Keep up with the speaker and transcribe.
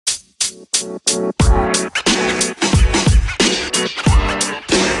Hello,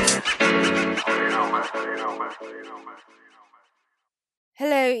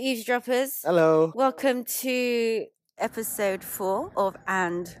 eavesdroppers. Hello. Welcome to episode 4 of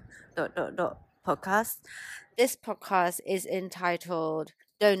and podcast. This podcast is entitled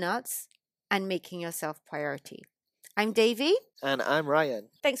Donuts and Making Yourself Priority. I'm Davey. And I'm Ryan.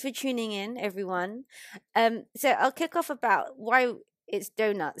 Thanks for tuning in, everyone. So I'll kick off about why it's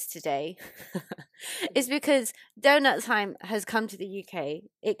donuts today. It's because donut time has come to the UK.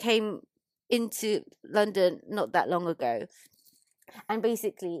 It came into London not that long ago. And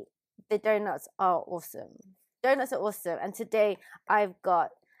basically, the donuts are awesome. Donuts are awesome. And today I've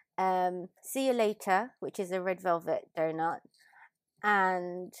got See You Later, which is a red velvet donut,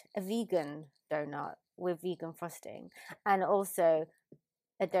 and a vegan donut with vegan frosting, and also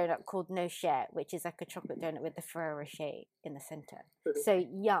a donut called No Share, which is like a chocolate donut with the Ferrero Rocher in the center. So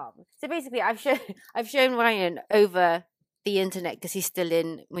yum. So basically, I've shown Ryan over the internet because he's still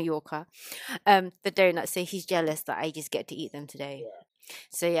in Mallorca. The donuts, so he's jealous that I just get to eat them today.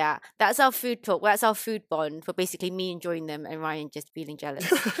 So yeah, that's our food talk. Well, that's our food bond for basically me enjoying them and Ryan just feeling jealous.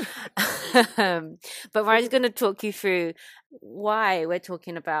 But Ryan's going to talk you through why we're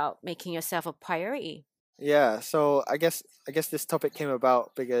talking about making yourself a priority. Yeah, so I guess this topic came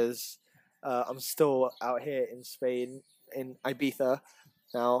about because I'm still out here in Spain, in Ibiza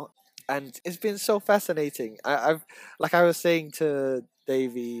now, and it's been so fascinating. I've like I was saying to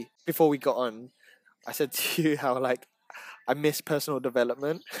Davey before we got on, I said to you how like I miss personal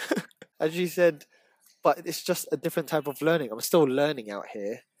development. And she said, but it's just a different type of learning. I'm still learning out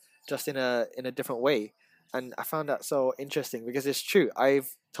here, just in a different way. And I found that so interesting because it's true.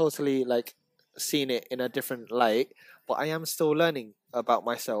 I've totally like seen it in a different light, but I am still learning about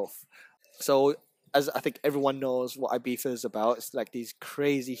myself. So as I think everyone knows what Ibiza is about, it's like these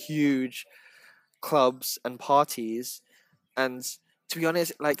crazy huge clubs and parties. And to be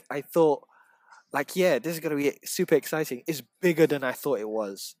honest, like I thought, like yeah, this is gonna be super exciting. It's bigger than I thought it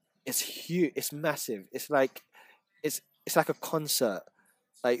was. It's huge. It's massive. It's like a concert.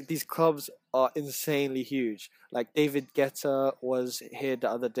 Like these clubs are insanely huge. Like David Guetta was here the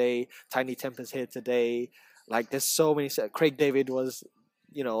other day. Tiny Temper's here today. Like there's so many. Craig David was,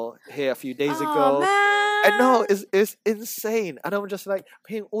 here a few days Oh ago. I know man! it's insane, and I'm just like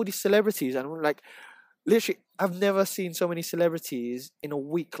hearing all these celebrities, and I'm like, literally, I've never seen so many celebrities in a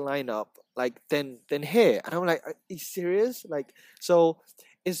week lineup like than here, and I'm like, are you serious? Like, so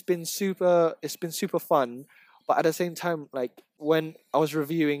it's been super fun, but at the same time, like when I was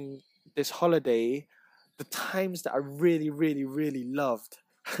reviewing this holiday, the times that I really, really, really loved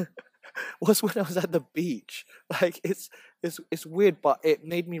was when I was at the beach. Like it's weird, but it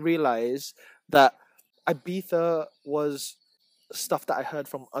made me realize that Ibiza was stuff that I heard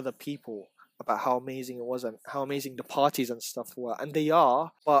from other people about how amazing it was and how amazing the parties and stuff were, and they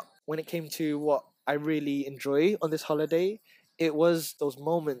are. But when it came to what I really enjoy on this holiday, it was those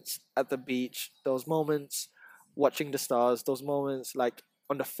moments at the beach, those moments watching the stars, those moments like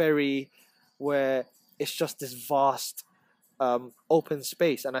on the ferry where it's just this vast open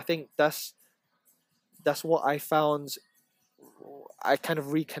space. And I think that's what I found I kind of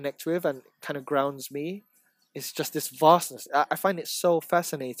reconnect with and kind of grounds me. It's just this vastness. I find it so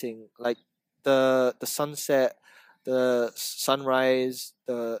fascinating. Like the sunset, the sunrise,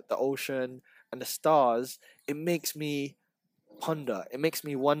 the ocean, and the stars. It makes me ponder. It makes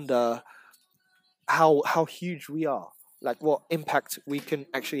me wonder how huge we are. Like what impact we can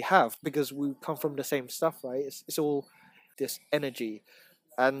actually have because we come from the same stuff, right? It's all this energy,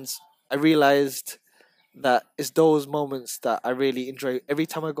 and I realized that it's those moments that I really enjoy every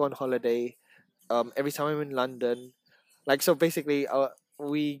time I go on holiday. Every time I'm in London, like so basically,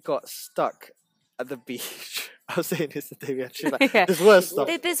 we got stuck at the beach. I was saying this to Debbie, and she's like, Yeah. "There's worse stuff."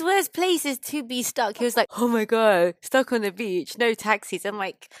 There's worse places to be stuck. He was like, "Oh my god, stuck on the beach, no taxis." I'm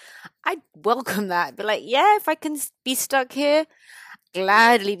like, I'd welcome that. But like, yeah, if I can be stuck here,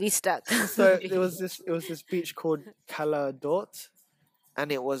 gladly be stuck. So it was this beach called Cala Dort,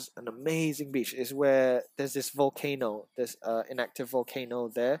 and it was an amazing beach. It's where there's this volcano, there's inactive volcano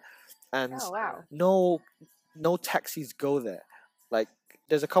there, and Oh wow. no taxis go there. Like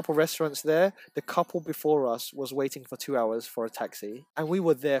there's a couple restaurants there. The couple before us was waiting for 2 hours for a taxi, and we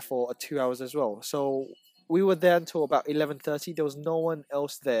were there for 2 hours as well. So we were there until about 11:30. There was no one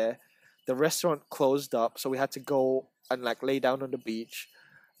else there. The restaurant closed up, so we had to go and like lay down on the beach.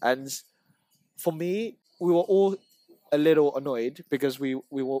 And for me, we were all a little annoyed because we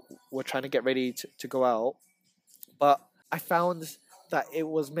were trying to get ready to go out, but I found that it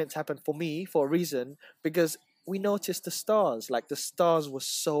was meant to happen for me for a reason because we noticed the stars. Like the stars were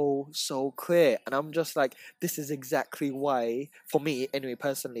so clear, and I'm just like, this is exactly why, for me anyway,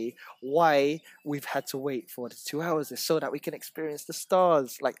 personally, why we've had to wait for the 2 hours is so that we can experience the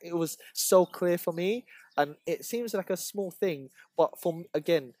stars. Like it was so clear for me, and it seems like a small thing, but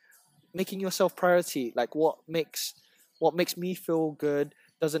again, making yourself priority, like what makes me feel good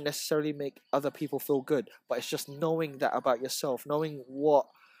doesn't necessarily make other people feel good, but it's just knowing that about yourself, knowing what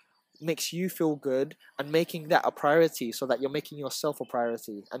makes you feel good and making that a priority, so that you're making yourself a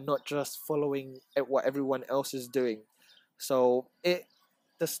priority and not just following what everyone else is doing. So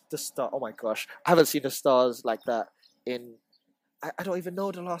the star, oh my gosh, I haven't seen the stars like that in, I don't even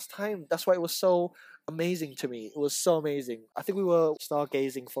know the last time. That's why it was so amazing to me. It was so amazing. I think we were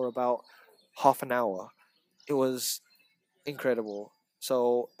stargazing for about half an hour. It was incredible.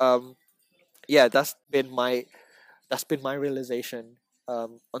 So yeah, that's been my realization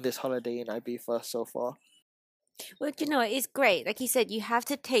on this holiday in Ibiza so far. Well, do you know, it's great. Like you said, you have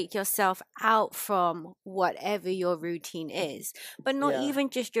to take yourself out from whatever your routine is, but not Yeah, even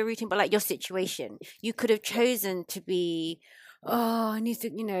just your routine, but like your situation. You could have chosen to be, oh, I need to,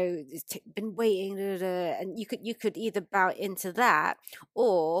 been waiting, da, da, da," and you could either bow into that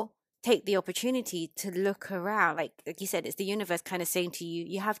or take the opportunity to look around. Like you said, it's the universe kind of saying to you,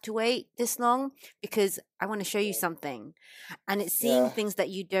 you have to wait this long because I want to show you something, and it's seeing yeah, things that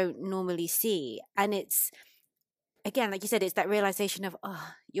you don't normally see, and it's again, like you said, it's that realization of,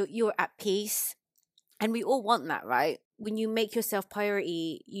 oh, you're at peace. And we all want that, right? When you make yourself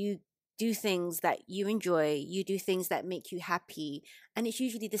priority, you do things that you enjoy, you do things that make you happy. And it's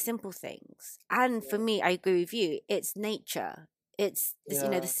usually the simple things. And for me, I agree with you, it's nature. It's this, the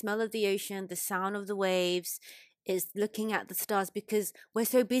yeah, smell of the ocean, the sound of the waves, is looking at the stars because we're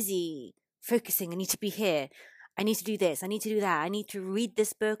so busy focusing. I need to be here. I need to do this. I need to do that. I need to read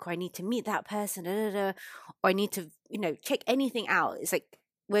this book, or I need to meet that person, da, da, da, or I need to, check anything out. It's like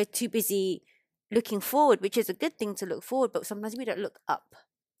we're too busy looking forward, which is a good thing to look forward, but sometimes we don't look up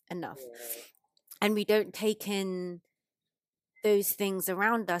enough, and we don't take in those things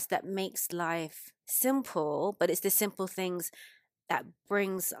around us that makes life simple. But it's the simple things that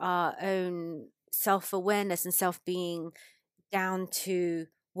brings our own self-awareness and self-being down to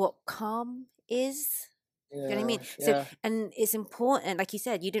what calm is. Do you know what I yeah, mean? So, yeah, and it's important, like you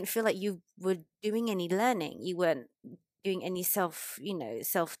said, you didn't feel like you were doing any learning. You weren't doing any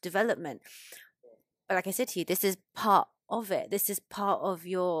self-development. But like I said to you, this is part of it. This is part of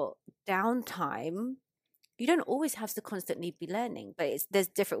your downtime. You don't always have to constantly be learning, but there's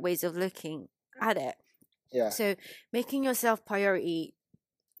different ways of looking at it. yeah, So making yourself priority,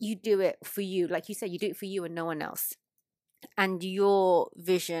 you do it for you. Like you said, you do it for you and no one else. And your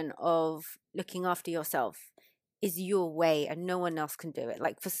vision of looking after yourself is your way, and no one else can do it.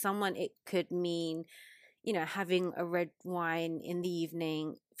 Like for someone, it could mean, having a red wine in the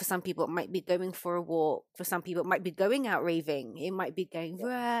evening. For some people, it might be going for a walk. For some people, it might be going out raving. It might be going,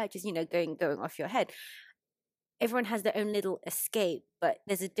 "Rah," just, going off your head. Everyone has their own little escape, but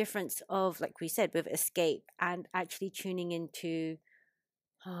there's a difference of, like we said, with escape and actually tuning into,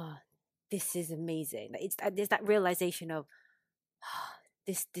 ah, this is amazing. Like there's that realization of,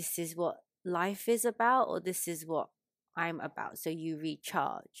 this is what life is about, or this is what I'm about. So you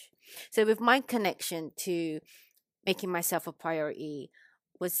recharge. So with my connection to making myself a priority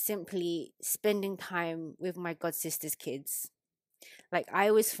was simply spending time with my god sister's kids. Like I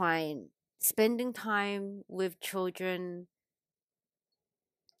always find spending time with children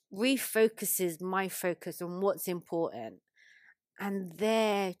refocuses my focus on what's important, and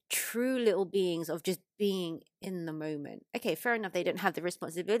they're true little beings of just being in the moment. Okay, fair enough, they don't have the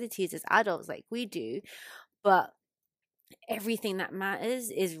responsibilities as adults like we do, but everything that matters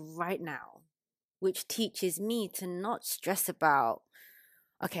is right now, which teaches me to not stress about,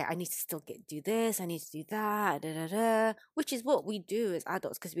 okay, I need to still do this, I need to do that, da, da, da, which is what we do as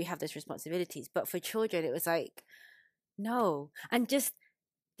adults because we have those responsibilities. But for children, it was like, no. And just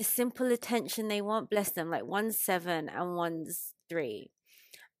the simple attention they want, bless them, like one's 7 and one's 3.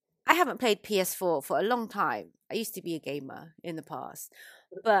 I haven't played PS4 for a long time. I used to be a gamer in the past,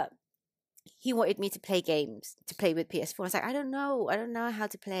 but he wanted me to play games, to play with PS4. I was like, I don't know how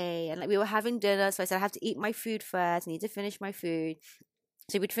to play. And like we were having dinner, so I said I have to eat my food first. I need to finish my food.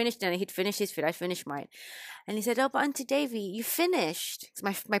 So we'd finish dinner, he'd finish his food, I'd finish mine. And he said, oh, but Auntie Davy, you finished.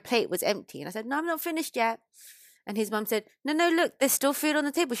 'Cause my plate was empty. And I said, no, I'm not finished yet. And his mum said, no, look, there's still food on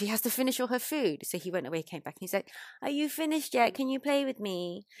the table. She has to finish all her food. So he went away, came back, and he's like, are you finished yet? Can you play with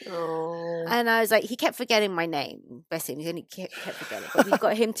me? oh, And I was like, he kept forgetting my name. Bless him, he only kept forgetting. But we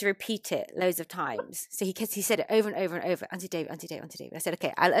got him to repeat it loads of times. So he said it over and over and over. Auntie Davy, Auntie Davy, Auntie Davy. I said,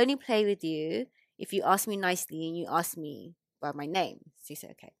 okay, I'll only play with you if you ask me nicely and you ask me by my name. So he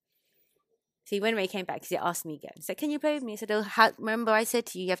said, okay. So he went away, came back, because he asked me again. He said, can you play with me? I said, oh, remember I said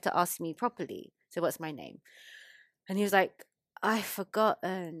to you, you have to ask me properly. So what's my name? And he was like, I've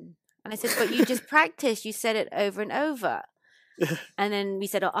forgotten. And I said, but you just practiced. You said it over and over. And then we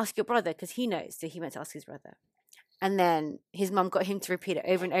said, I'll ask your brother, because he knows. So he went to ask his brother. And then his mum got him to repeat it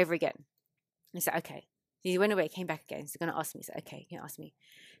over and over again. He said, okay. So he went away, came back again. He's going to ask me. He said, okay, you ask me.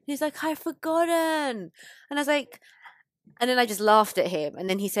 And he's like, I've forgotten. And I was like, and then I just laughed at him. And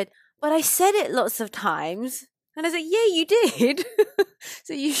then he said, but I said it lots of times. And I was like, yeah, you did.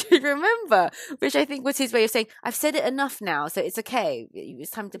 So you should remember, which I think was his way of saying, I've said it enough now, so it's okay.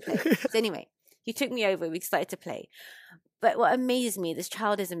 It's time to play. So anyway, he took me over. We started to play. But what amazes me, this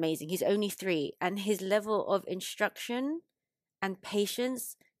child is amazing. He's only 3, and his level of instruction and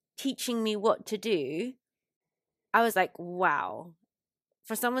patience, teaching me what to do, I was like, wow.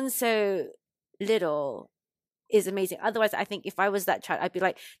 For someone so little is amazing. Otherwise, I think if I was that child, I'd be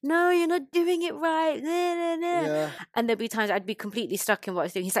like, no, you're not doing it right. Nah, nah, nah. Yeah. And there'd be times I'd be completely stuck in what I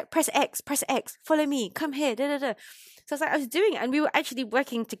was doing. He's like, press X, follow me, come here, da, da, da. So I was like, I was doing it, and we were actually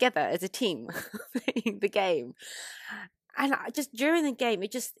working together as a team playing the game. And just during the game,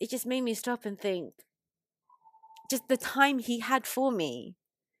 it just made me stop and think, just the time he had for me,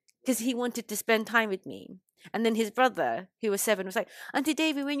 because he wanted to spend time with me. And then his brother, who was 7, was like, Auntie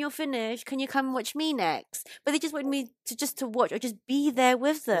Davy, when you're finished, can you come and watch me next? But they just wanted me to watch or just be there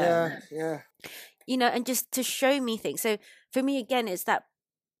with them. Yeah. You know, and just to show me things. So for me, again, it's that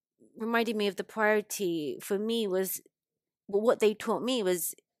reminding me of the priority for me was, what they taught me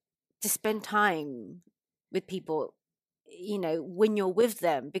was to spend time with people, you know, when you're with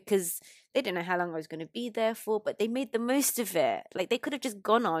them, because they didn't know how long I was going to be there for, but they made the most of it. Like, they could have just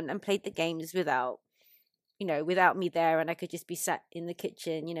gone on and played the games without me there, and I could just be sat in the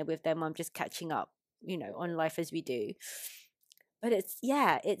kitchen, you know, with their mum, just catching up, you know, on life as we do. But it's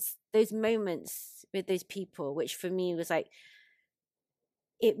those moments with those people, which for me was like,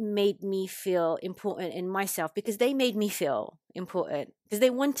 it made me feel important in myself, because they made me feel important, because they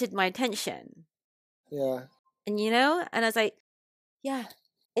wanted my attention. Yeah. And, you know, and I was like, yeah,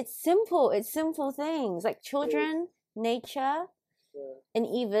 it's simple things like children, nature, and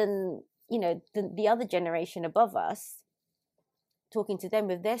even, you know, the other generation above us, talking to them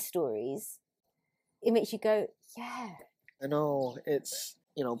with their stories, it makes you go, yeah. I know, it's,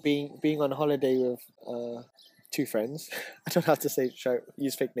 you know, being on holiday with 2 friends. I don't have to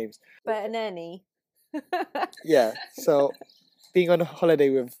use fake names. Bert and Ernie. Yeah, so being on a holiday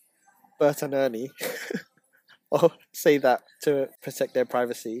with Bert and Ernie, I'll say that to protect their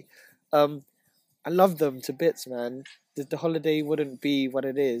privacy. I love them to bits, man. The holiday wouldn't be what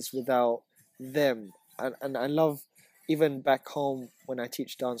it is without them. And I love, even back home when I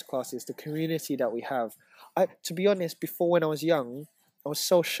teach dance classes, the community that we have. To be honest, before, when I was young, I was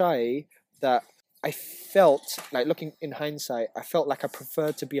so shy that I felt like, looking in hindsight, I felt like I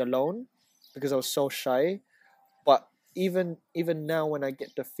preferred to be alone because I was so shy. But even now, when I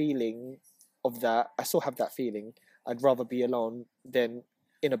get the feeling of that, I still have that feeling. I'd rather be alone than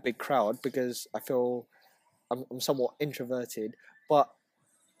in a big crowd, because I feel I'm somewhat introverted. But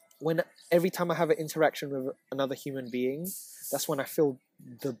every time I have an interaction with another human being, that's when I feel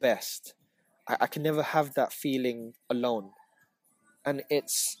the best. I can never have that feeling alone, and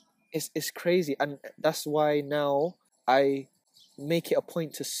it's crazy. And that's why now I make it a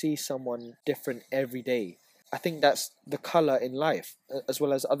point to see someone different every day. I think that's the color in life, as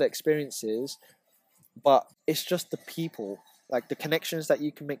well as other experiences. But it's just the people, like the connections that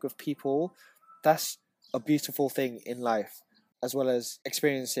you can make with people. That's a beautiful thing in life, as well as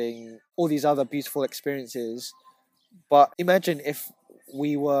experiencing all these other beautiful experiences. But imagine if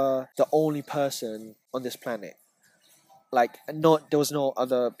we were the only person on this planet. Like, there was no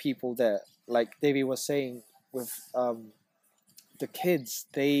other people there. Like Davey was saying, with the kids,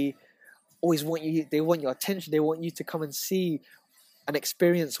 they always want you. They want your attention. They want you to come and see and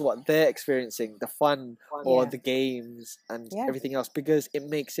experience what they're experiencing, the fun or the games and everything else, because it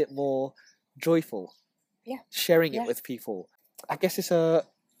makes it more joyful. Sharing it with people. I guess it's a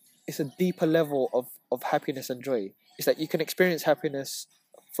deeper level of happiness and joy. It's that you can experience happiness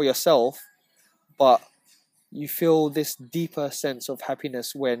for yourself, but you feel this deeper sense of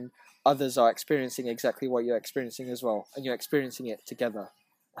happiness when others are experiencing exactly what you're experiencing as well, and you're experiencing it together.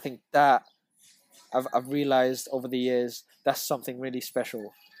 I think that I've realized over the years, that's something really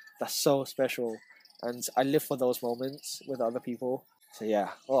special. That's so special, and I live for those moments with other people. So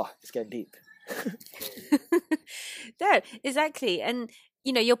yeah, it's getting deep. No, exactly. And,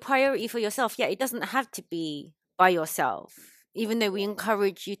 you know, your priority for yourself, it doesn't have to be by yourself. even though we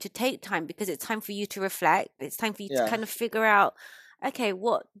encourage you to take time, because it's time for you to reflect, it's time for you to Yeah. kind of figure out, okay,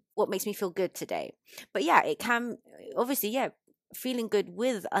 what makes me feel good today. But yeah, it can obviously, yeah, feeling good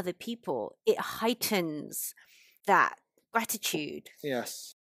with other people, it heightens that gratitude.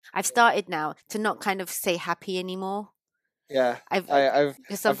 Yes. I've started now to not kind of say happy anymore. Yeah. I've I've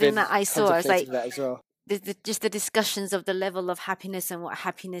something been that I saw. I was like, contemplating that as well. just the discussions of the level of happiness and what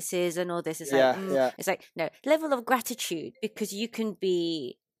happiness is and all this. It's Yeah, like, yeah. it's like, no, level of gratitude, because you can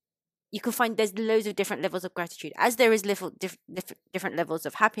find there's loads of different levels of gratitude, as there is different levels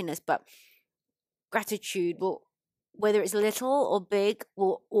of happiness, but gratitude will, whether it's little or big,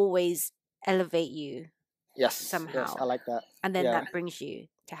 will always elevate you Yes. somehow. Yes, I like that. And then Yeah. that brings you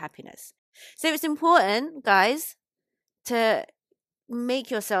to happiness. So it's important, guys, to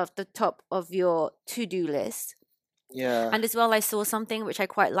make yourself the top of your to-do list. Yeah. And as well, I saw something which I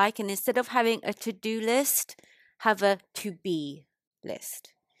quite like, and instead of having a to-do list, have a to-be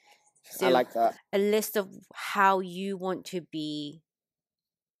list. So I like that. a list of how you want to be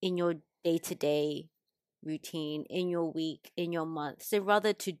in your day-to-day routine, in your week, in your month. So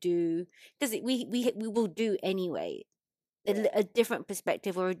rather to do, because we will do anyway, a different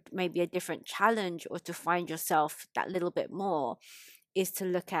perspective, or maybe a different challenge, or to find yourself that little bit more, is to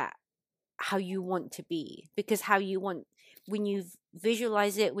look at how you want to be. Because how you want, when you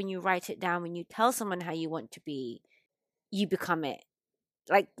visualize it, when you write it down, when you tell someone how you want to be, you become it.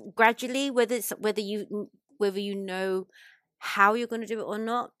 Like gradually, whether you know how you're going to do it or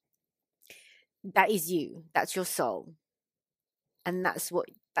not, that is you. That's your soul, and that's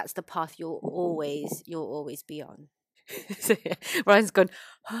the path you'll always be on. So, yeah, Ryan's gone,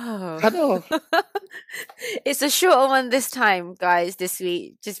 oh. I know. It's a shorter one this time, guys, this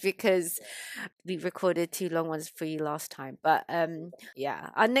week, just because we recorded 2 long ones for you last time. But yeah,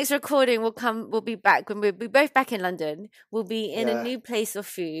 our next recording we'll be back when we'll be both back in London. We'll be in a new place of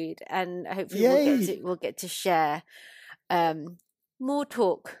food, and hopefully we'll get to share more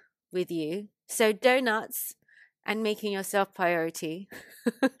talk with you. So donuts and making yourself priority.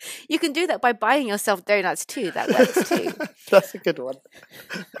 You can do that by buying yourself donuts too. That works too. That's a good one.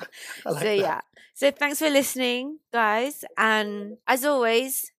 Yeah. So thanks for listening, guys. And as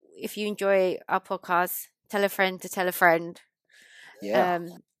always, if you enjoy our podcast, tell a friend to tell a friend. Yeah.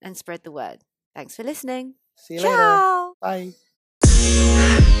 And spread the word. Thanks for listening. See you Ciao. later.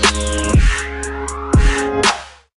 Bye.